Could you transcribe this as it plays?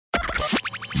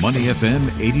Money FM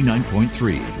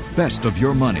 89.3. Best of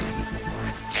your money.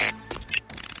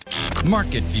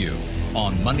 Market View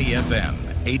on Money FM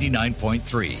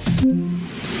 89.3.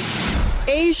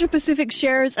 Asia Pacific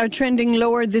shares are trending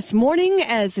lower this morning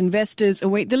as investors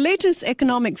await the latest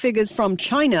economic figures from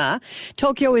China.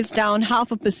 Tokyo is down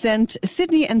 0.5%.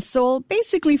 Sydney and Seoul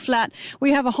basically flat.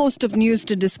 We have a host of news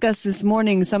to discuss this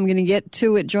morning, so I'm going to get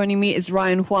to it. Joining me is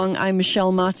Ryan Huang. I'm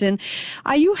Michelle Martin.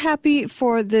 Are you happy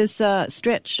for this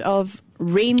stretch of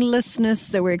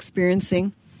rainlessness that we're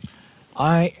experiencing?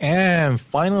 I am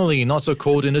finally not so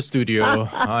cold in the studio.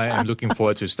 I am looking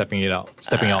forward to stepping out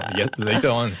later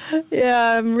on.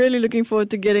 Yeah, I'm really looking forward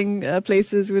to getting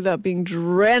places without being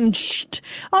drenched.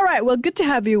 All right, well, good to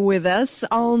have you with us.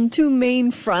 On two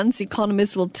main fronts,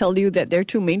 economists will tell you that there are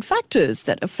two main factors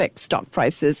that affect stock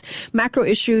prices. Macro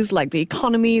issues like the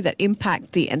economy that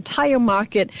impact the entire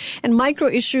market, and micro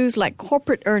issues like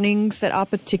corporate earnings that are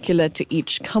particular to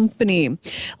each company.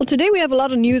 Well, today we have a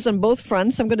lot of news on both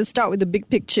fronts. I'm going to start with the big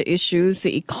picture issues,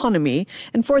 the economy.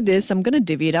 And for this, I'm going to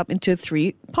divvy it up into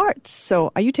three parts.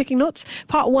 So are you taking notes?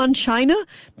 Part 1, China.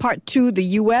 Part 2, the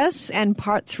US. And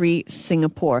Part 3,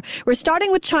 Singapore. We're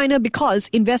starting with China because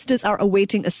investors are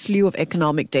awaiting a slew of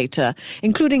economic data,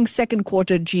 including second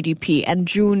quarter GDP and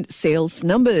June sales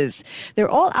numbers. They're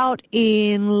all out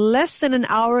in less than an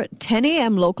hour, 10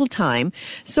 a.m. local time.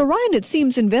 So Ryan, it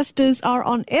seems investors are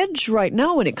on edge right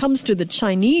now when it comes to the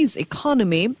Chinese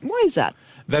economy. Why is that?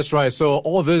 That's right. So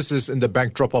all this is in the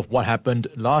backdrop of what happened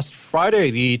last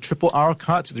Friday, the RRR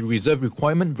cut, the reserve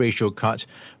requirement ratio cut,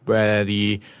 where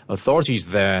the authorities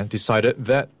there decided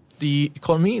that the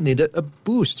economy needed a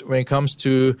boost when it comes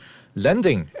to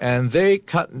lending. And they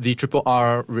cut the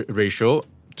RRR ratio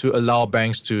to allow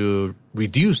banks to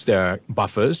reduce their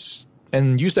buffers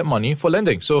and use that money for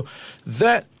lending. So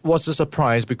that was a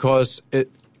surprise because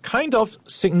it kind of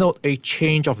signaled a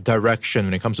change of direction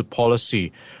when it comes to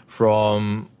policy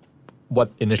from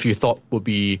what initially thought would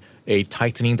be a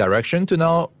tightening direction to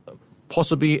now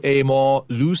possibly a more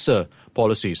looser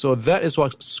policy. So that is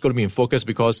what's going to be in focus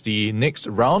because the next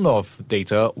round of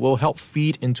data will help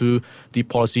feed into the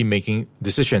policy making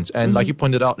decisions. And like you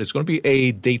pointed out, it's going to be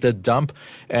a data dump,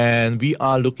 and we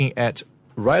are looking at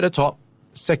right at the top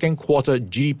second quarter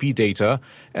GDP data,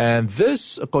 and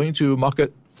this, according to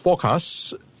market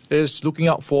forecasts, is looking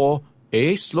out for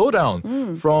a slowdown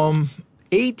from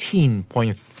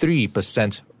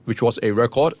 18.3%, which was a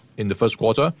record in the first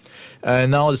quarter.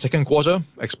 And now the second quarter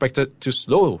expected to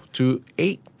slow to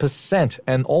 8%.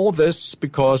 And all this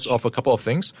because of a couple of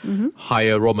things.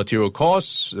 Higher raw material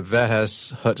costs, that has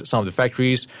hurt some of the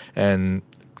factories and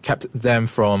kept them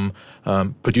from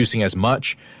producing as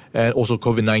much. And also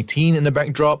COVID-19 in the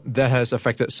backdrop, that has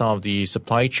affected some of the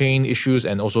supply chain issues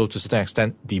and also to a certain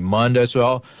extent demand as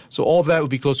well. So all that will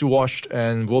be closely watched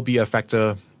and will be a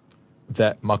factor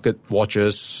that market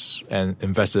watchers and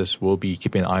investors will be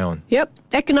keeping an eye on. Yep.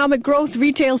 Economic growth,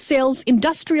 retail sales,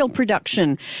 industrial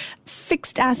production,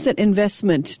 fixed asset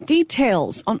investment.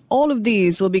 Details on all of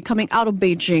these will be coming out of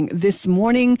Beijing this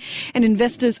morning, and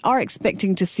investors are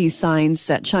expecting to see signs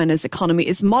that China's economy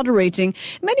is moderating.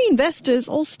 Many investors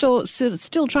also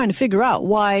still trying to figure out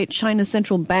why China's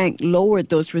central bank lowered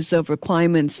those reserve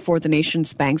requirements for the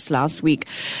nation's banks last week.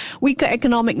 Weaker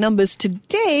economic numbers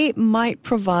today might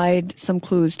provide some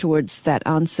clues towards that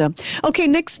answer. Okay,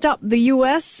 next up, the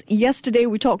U.S. Yesterday,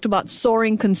 we talked about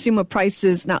soaring consumer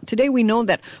prices. Now, today we know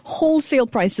that wholesale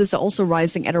prices are also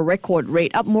rising at a record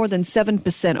rate, up more than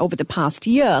 7% over the past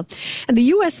year. And the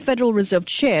U.S. Federal Reserve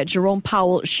Chair, Jerome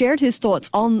Powell, shared his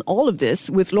thoughts on all of this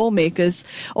with lawmakers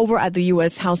over at the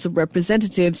U.S. House of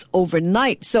Representatives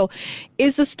overnight. So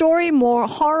is the story more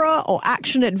horror or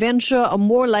action-adventure or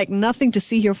more like nothing to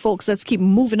see here, folks? Let's keep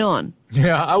moving on.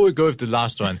 Yeah, I would go with the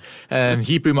last one. And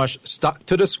he pretty much stuck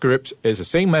to the script. It's the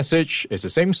same message, it's the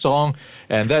same song,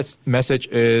 and that message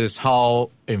is how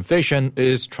inflation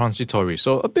is transitory.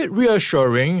 So a bit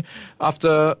reassuring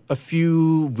after a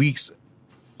few weeks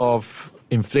of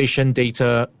inflation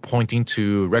data pointing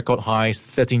to record highs,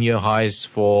 13-year highs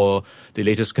for the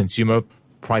latest consumer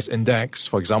price index,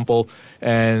 for example.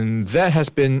 And that has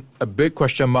been a big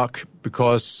question mark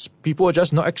because people are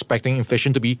just not expecting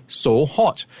inflation to be so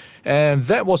hot. And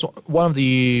that was one of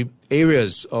the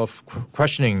areas of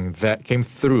questioning that came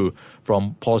through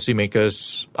from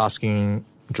policymakers asking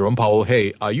Jerome Powell,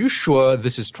 hey, are you sure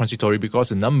this is transitory because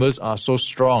the numbers are so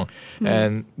strong?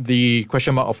 And the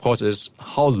question mark, of course, is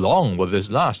how long will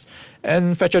this last?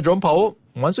 And Fed Chair Jerome Powell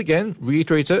once again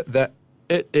reiterated that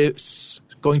it is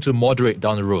going to moderate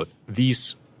down the road.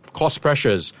 These cost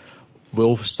pressures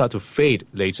will start to fade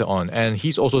later on. And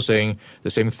he's also saying the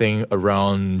same thing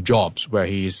around jobs, where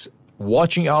he's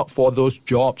watching out for those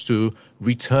jobs to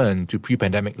return to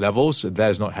pre-pandemic levels. That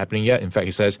is not happening yet. In fact,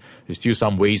 he says there's still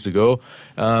some ways to go.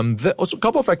 There are also a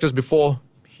couple of factors before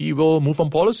he will move on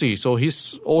policy. So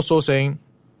he's also saying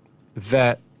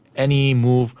that any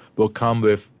move will come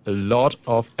with a lot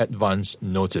of advance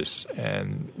notice.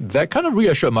 And that kind of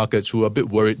reassured markets who are a bit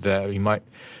worried that he might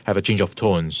have a change of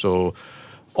tone. So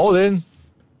all in,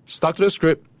 stuck to the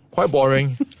script, quite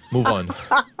boring, move on.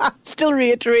 Still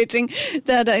reiterating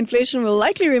that inflation will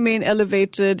likely remain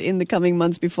elevated in the coming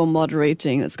months before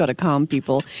moderating. That's got to calm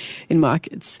people in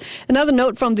markets. Another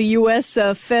note from the U.S.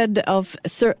 Fed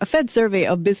survey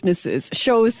of businesses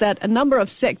shows that a number of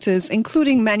sectors,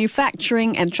 including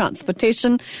manufacturing and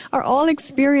transportation, are all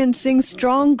experiencing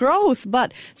strong growth.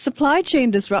 But supply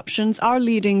chain disruptions are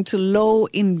leading to low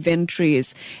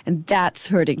inventories, and that's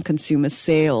hurting consumer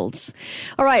sales.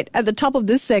 All right, at the top of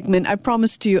this segment, I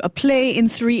promised you a play in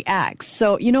 3 acts.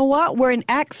 So, you know what? We're in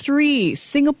Act 3,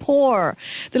 Singapore.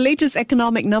 The latest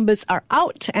economic numbers are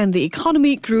out, and the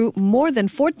economy grew more than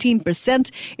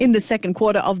 14% in the second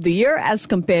quarter of the year as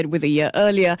compared with a year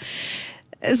earlier.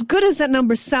 As good as that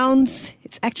number sounds,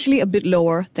 it's actually a bit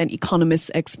lower than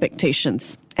economists'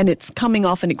 expectations. And it's coming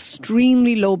off an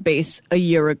extremely low base a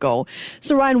year ago.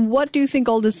 So, Ryan, what do you think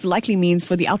all this likely means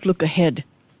for the outlook ahead?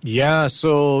 Yeah,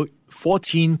 so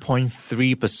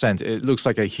 14.3%. It looks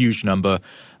like a huge number.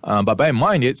 But bear in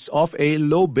mind, it's off a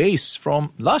low base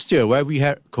from last year where we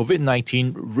had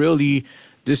COVID-19 really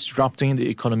disrupting the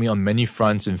economy on many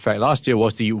fronts. In fact, last year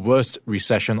was the worst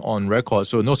recession on record.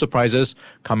 So no surprises,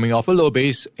 coming off a low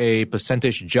base, a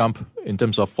percentage jump in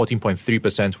terms of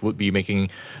 14.3% would be making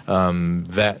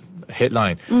that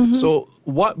headline. Mm-hmm. So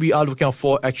what we are looking out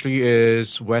for actually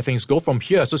is where things go from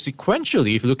here. So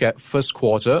sequentially, if you look at first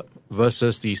quarter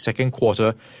versus the second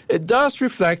quarter, it does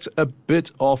reflect a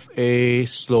bit of a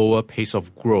slower pace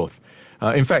of growth.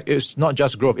 In fact, it's not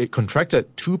just growth. It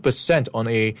contracted 2% on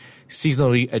a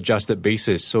seasonally adjusted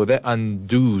basis. So that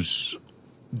undoes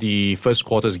the first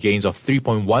quarter's gains of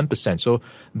 3.1%. So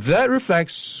that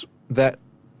reflects that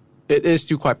it is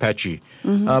still quite patchy.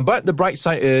 Mm-hmm. But the bright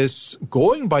side is,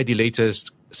 going by the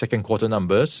latest second quarter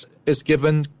numbers, it's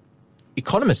given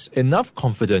economists enough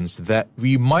confidence that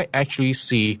we might actually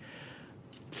see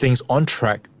things on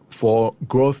track for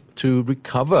growth to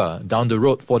recover down the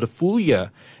road for the full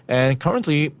year. And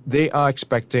currently, they are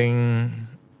expecting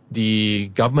the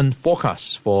government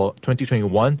forecasts for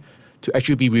 2021 to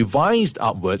actually be revised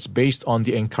upwards based on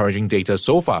the encouraging data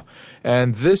so far.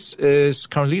 And this is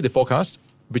currently the forecast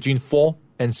between 4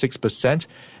 and 6%.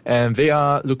 And they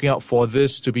are looking out for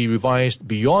this to be revised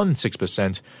beyond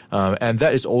 6%. And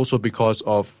that is also because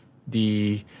of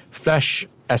the flash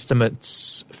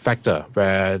estimates factor,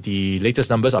 where the latest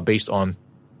numbers are based on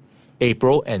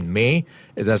April and May.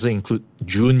 It doesn't include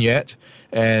June yet.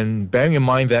 And bearing in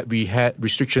mind that we had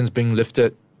restrictions being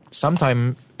lifted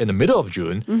sometime in the middle of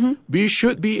June, mm-hmm. we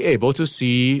should be able to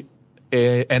see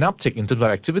an uptick in terms of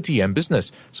activity and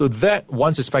business. So that,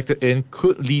 once it's factored in,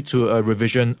 could lead to a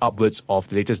revision upwards of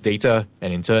the latest data,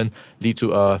 and in turn lead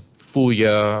to a full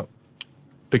year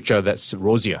picture that's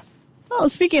rosier. Well,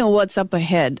 speaking of what's up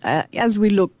ahead, as we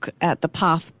look at the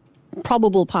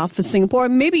probable path for Singapore,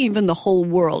 and maybe even the whole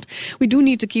world, we do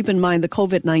need to keep in mind the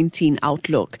COVID-19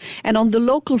 outlook. And on the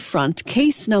local front,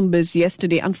 case numbers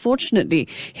yesterday, unfortunately,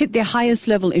 hit their highest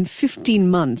level in 15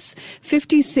 months.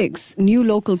 56 new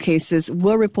local cases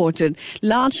were reported,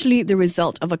 largely the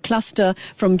result of a cluster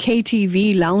from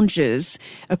KTV lounges.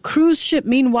 A cruise ship,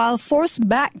 meanwhile, forced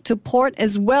back to port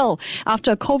as well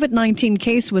after a COVID-19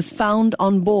 case was found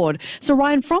on board. So,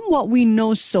 Ryan, from what we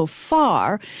know so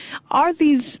far, are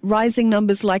these rising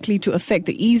numbers likely to affect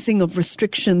the easing of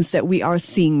restrictions that we are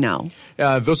seeing now?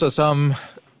 Yeah, those are some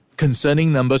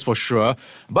concerning numbers for sure.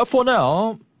 But for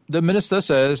now, the minister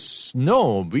says,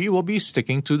 no, we will be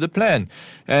sticking to the plan.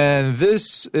 And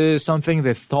this is something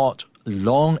they thought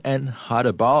long and hard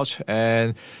about.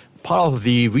 And part of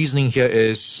the reasoning here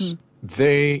is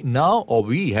we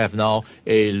have now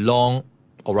a long,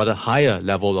 or rather higher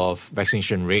level of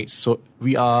vaccination rates. So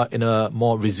we are in a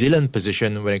more resilient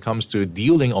position when it comes to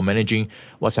dealing or managing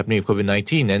what's happening with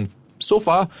COVID-19. And so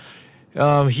far,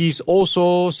 he's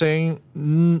also saying,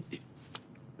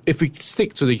 if we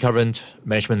stick to the current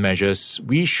management measures,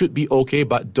 we should be okay,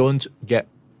 but don't get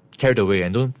carried away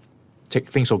and don't take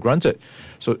things for granted.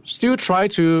 So still try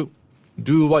to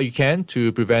do what you can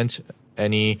to prevent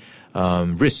any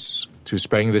risks to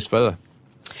spreading this further.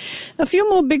 A few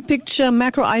more big picture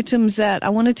macro items that I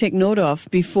want to take note of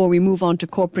before we move on to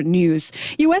corporate news.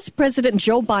 U.S. President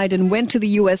Joe Biden went to the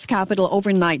U.S. Capitol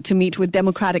overnight to meet with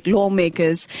Democratic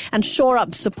lawmakers and shore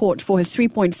up support for his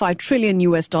 $3.5 trillion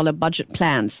US budget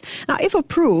plans. Now, if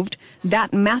approved,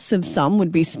 that massive sum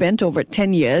would be spent over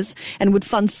 10 years and would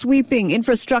fund sweeping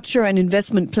infrastructure and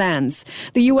investment plans.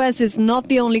 The U.S. is not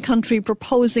the only country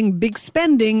proposing big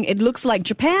spending. It looks like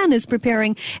Japan is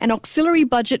preparing an auxiliary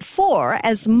budget for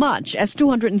as much as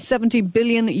 $270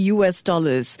 billion US.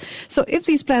 So if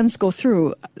these plans go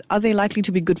through, are they likely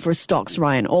to be good for stocks,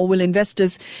 Ryan? Or will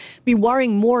investors be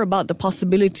worrying more about the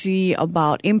possibility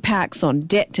about impacts on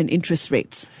debt and interest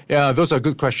rates? Yeah, those are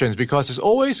good questions because it's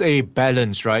always a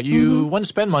balance, right? You want to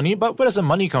spend money, but where does the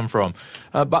money come from?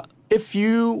 But if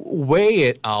you weigh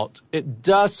it out, it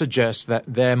does suggest that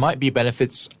there might be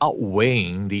benefits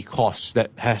outweighing the costs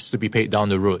that has to be paid down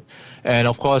the road. And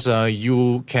of course,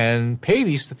 you can pay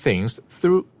these things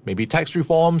through maybe tax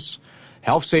reforms,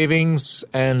 health savings,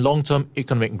 and long-term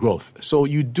economic growth. So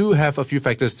you do have a few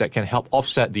factors that can help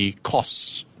offset the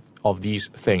costs of these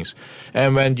things.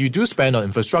 And when you do spend on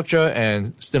infrastructure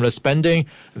and stimulus spending,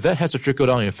 that has a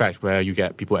trickle-down effect where you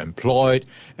get people employed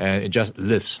and it just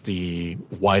lifts the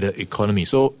wider economy.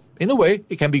 So in a way,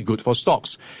 it can be good for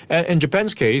stocks. And in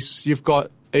Japan's case, you've got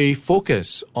a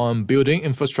focus on building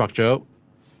infrastructure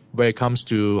where it comes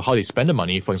to how they spend the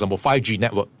money. For example, 5G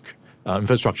network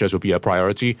infrastructures will be a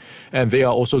priority. And they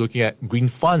are also looking at green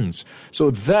funds.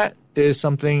 So that is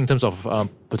something in terms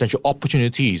of potential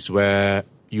opportunities where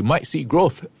you might see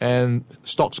growth, and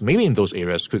stocks maybe in those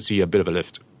areas could see a bit of a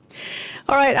lift.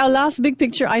 All right, our last big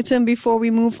picture item before we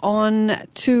move on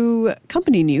to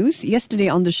company news. Yesterday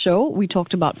on the show, we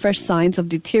talked about fresh signs of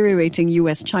deteriorating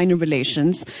U.S.-China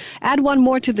relations. Add one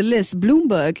more to the list.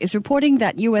 Bloomberg is reporting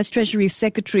that U.S. Treasury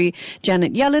Secretary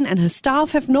Janet Yellen and her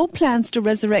staff have no plans to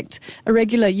resurrect a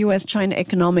regular U.S.-China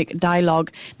economic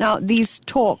dialogue. Now, these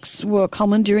talks were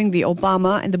common during the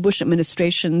Obama and the Bush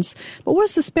administrations, but were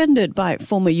suspended by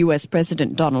former U.S.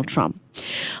 President Donald Trump.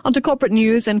 On to corporate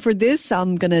news, and for this,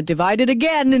 I'm going to divide it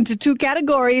again into two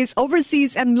categories,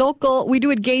 overseas and local. We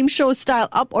do it game show style,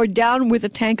 up or down, with a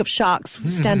tank of sharks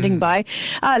standing by.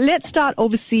 Let's start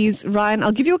overseas. Ryan,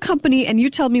 I'll give you a company and you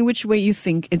tell me which way you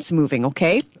think it's moving,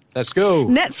 okay? Let's go.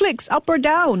 Netflix, up or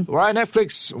down? Right,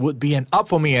 Netflix would be an up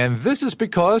for me, and this is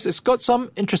because it's got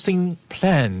some interesting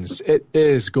plans. It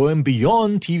is going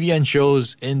beyond TV and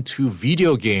shows into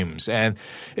video games, and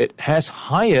it has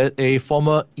hired a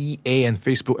former EA and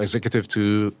Facebook executive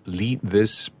to lead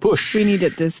this push. We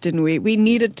needed this, didn't we? We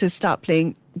needed to start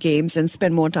playing games and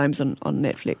spend more time on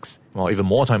Netflix. Well, even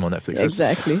more time on Netflix.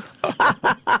 Exactly.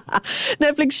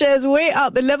 Netflix shares way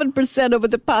up 11% over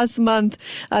the past month.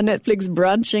 Netflix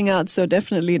branching out, so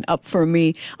definitely an up for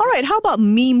me. All right, how about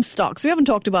meme stocks? We haven't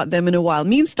talked about them in a while.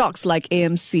 Meme stocks like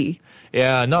AMC.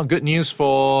 Yeah, not good news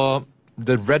for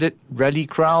the Reddit rally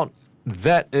crowd.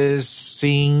 That is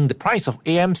seeing the price of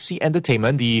AMC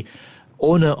Entertainment, the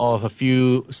owner of a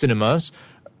few cinemas.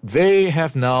 They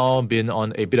have now been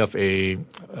on a bit of a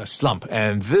slump,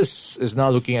 and this is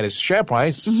now looking at its share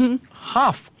price,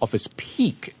 half of its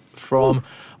peak from,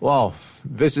 wow,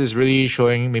 this is really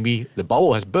showing maybe the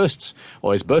bubble has burst,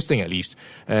 or is bursting at least,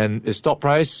 and its stock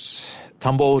price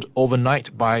tumbled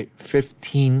overnight by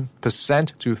 15%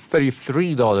 to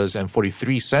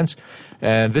 $33.43.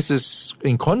 And this is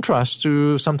in contrast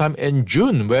to sometime in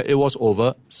June where it was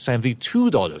over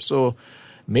 $72. So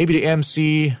maybe the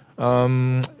AMC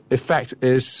effect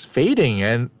is fading.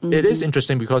 And it is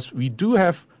interesting because we do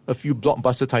have a few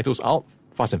blockbuster titles out.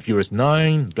 Fast and Furious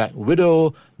 9, Black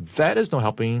Widow, that is not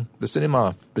helping the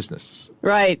cinema business.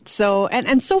 Right. So,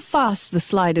 and so fast the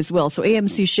slide as well. So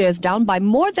AMC shares down by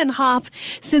more than half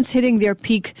since hitting their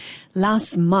peak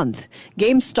last month.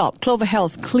 GameStop, Clover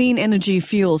Health, Clean Energy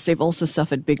Fuels, they've also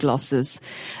suffered big losses.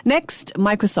 Next,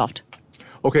 Microsoft.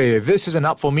 Okay, this is an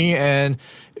up for me, and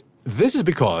this is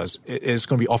because it is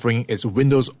going to be offering its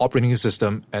Windows operating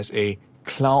system as a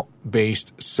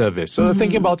cloud-based service. So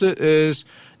thinking about it is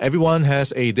everyone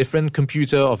has a different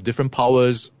computer of different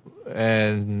powers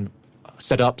and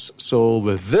setups. So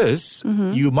with this,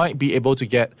 you might be able to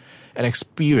get an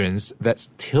experience that's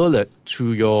tailored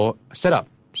to your setup.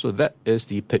 So that is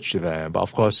the pitch there. But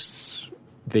of course,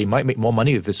 they might make more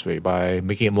money this way by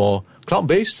making it more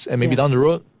cloud-based, and maybe down the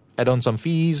road, add on some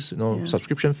fees,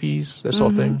 subscription fees, that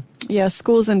sort of thing. Yeah,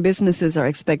 schools and businesses are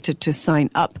expected to sign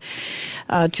up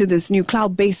to this new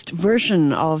cloud-based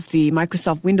version of the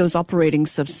Microsoft Windows operating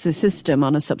system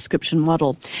on a subscription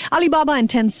model. Alibaba and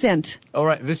Tencent. All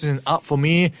right, this is an up for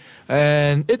me.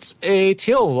 And it's a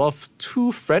tale of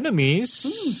two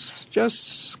frenemies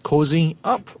just cozying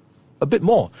up a bit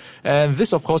more. And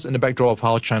this, of course, in the backdrop of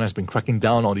how China has been cracking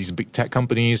down on these big tech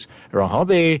companies around how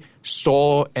they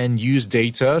store and use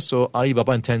data. So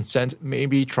Alibaba and Tencent may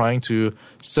be trying to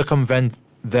circumvent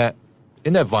that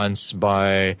in advance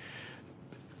by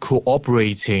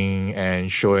cooperating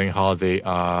and showing how they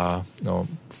are,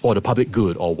 for the public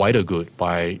good or wider good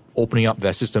by opening up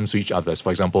their systems to each other. For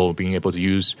example, being able to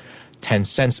use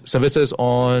Tencent's services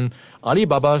on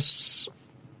Alibaba's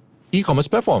e-commerce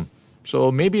platform.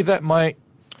 So maybe that might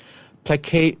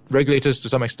placate regulators to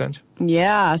some extent.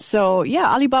 Yeah, so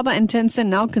Alibaba and Tencent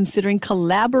now considering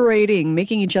collaborating,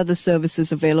 making each other's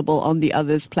services available on the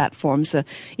others' platforms,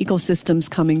 ecosystems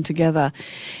coming together.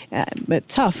 But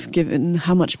tough given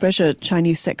how much pressure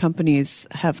Chinese tech companies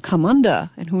have come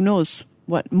under, and who knows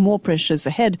what more pressures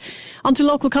ahead. On to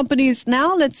local companies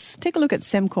now. Let's take a look at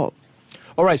Sembcorp.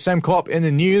 All right, Sembcorp in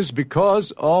the news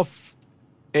because of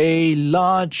a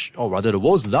large, or rather the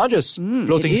world's largest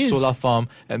floating solar farm,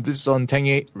 and this is on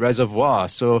Tengeh Reservoir.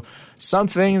 So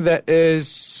something that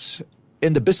is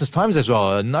in the Business Times as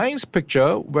well. A nice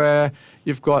picture where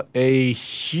you've got a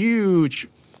huge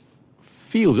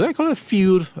field. Do I call it a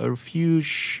field? A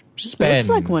huge span. It looks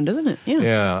like one, doesn't it?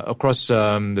 Yeah, across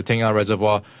the Tengeh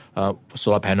Reservoir,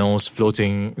 solar panels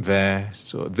floating there.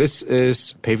 So this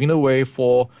is paving the way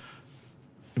for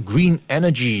green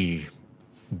energy,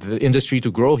 the industry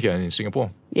to grow here in Singapore.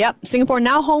 Yep, Singapore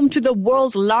now home to the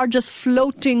world's largest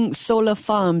floating solar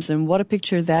farms, and what a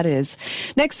picture that is.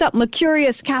 Next up,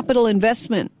 Mercurius Capital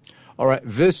Investment. All right,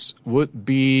 this would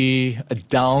be a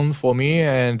down for me,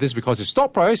 and this because the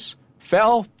stock price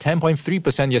fell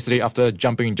 10.3% yesterday after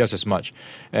jumping just as much.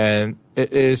 And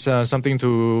it is something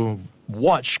to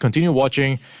continue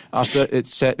watching after it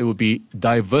said it would be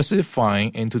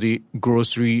diversifying into the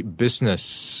grocery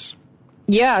business.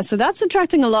 Yeah, so that's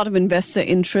attracting a lot of investor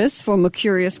interest for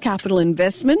Mercurius Capital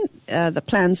Investment, the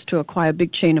plans to acquire a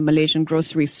big chain of Malaysian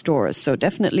grocery stores. So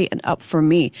definitely an up for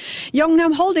me.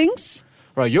 Yongnam Holdings.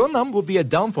 Right, Yongnam would be a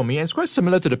down for me, and it's quite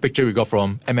similar to the picture we got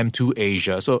from MM2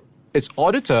 Asia. So its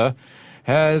auditor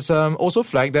has also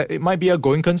flagged that it might be a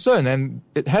going concern, and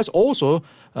it has also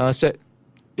said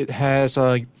it has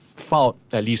filed,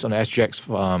 at least on the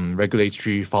SGX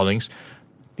regulatory filings,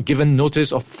 given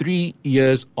notice of 3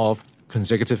 years of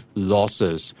consecutive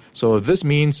losses. So this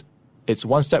means it's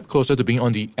one step closer to being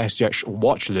on the SGX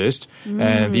watch list.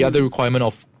 And the other requirement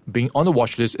of being on the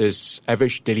watch list is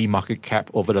average daily market cap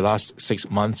over the last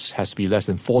 6 months has to be less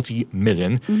than 40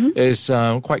 million. It's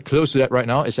quite close to that right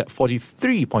now. It's at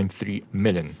 43.3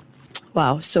 million.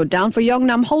 Wow, so down for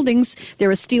Yongnam Holdings.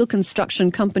 They're a steel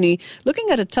construction company looking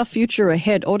at a tough future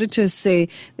ahead. Auditors say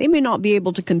they may not be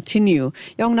able to continue.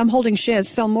 Yongnam Holdings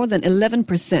shares fell more than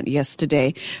 11%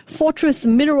 yesterday. Fortress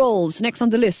Minerals, next on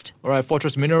the list. All right,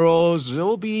 Fortress Minerals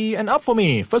will be an up for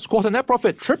me. First quarter net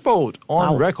profit tripled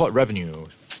on record revenue.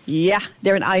 Yeah,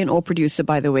 they're an iron ore producer,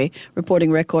 by the way,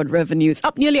 reporting record revenues,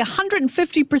 up nearly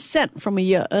 150% from a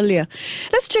year earlier.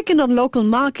 Let's check in on local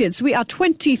markets. We are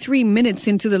 23 minutes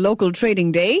into the local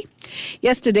trading day.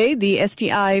 Yesterday, the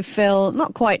STI fell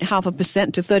not quite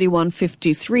 0.5% to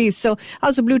 31.53. So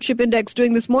how's the blue chip index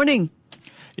doing this morning?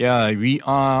 Yeah, we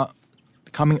are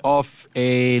coming off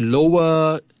a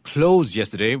lower close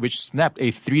yesterday, which snapped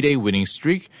a 3-day winning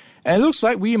streak. And it looks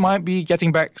like we might be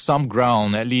getting back some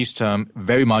ground, at least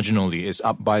very marginally. It's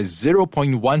up by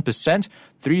 0.1%,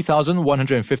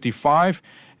 3,155.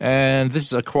 And this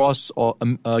is across or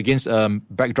against a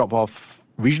backdrop of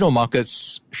regional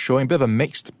markets showing a bit of a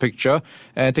mixed picture.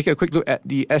 And take a quick look at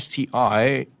the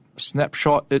STI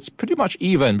snapshot. It's pretty much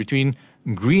even between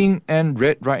green and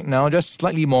red right now, just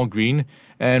slightly more green.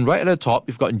 And right at the top,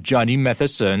 we've got Jardine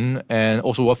Matheson, and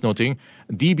also worth noting,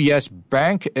 DBS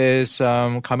Bank is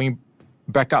coming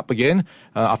back up again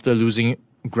after losing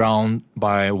ground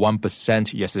by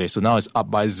 1% yesterday. So now it's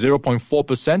up by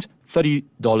 0.4%,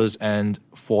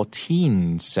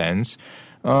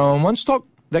 $30.14. One stock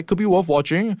that could be worth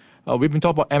watching. We've been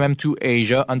talking about MM2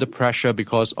 Asia under pressure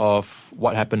because of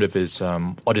what happened with its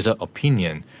auditor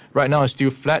opinion. Right now, it's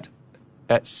still flat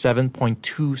at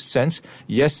 7.2 cents.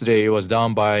 Yesterday, it was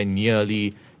down by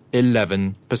nearly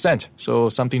 11%. So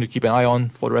something to keep an eye on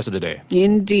for the rest of the day.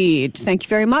 Indeed. Thank you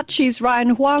very much. He's Ryan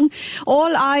Huang.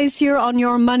 All eyes here on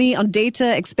your money, on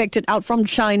data expected out from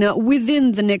China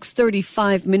within the next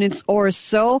 35 minutes or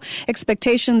so.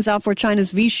 Expectations are for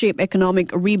China's V-shaped economic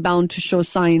rebound to show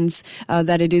signs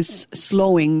that it is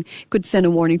slowing. Could send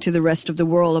a warning to the rest of the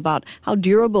world about how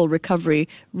durable recovery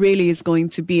really is going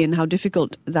to be and how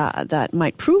difficult that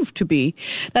might prove to be.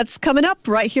 That's coming up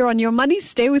right here on Your Money.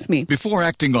 Stay with me. Before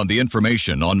acting on on the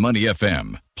information on Money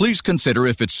FM, please consider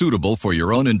if it's suitable for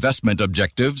your own investment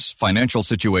objectives, financial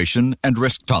situation, and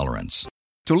risk tolerance.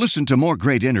 To listen to more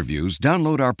great interviews,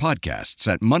 download our podcasts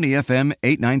at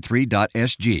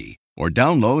moneyfm893.sg or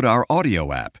download our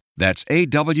audio app. That's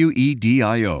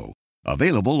AWEDIO.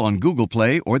 Available on Google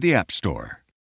Play or the App Store.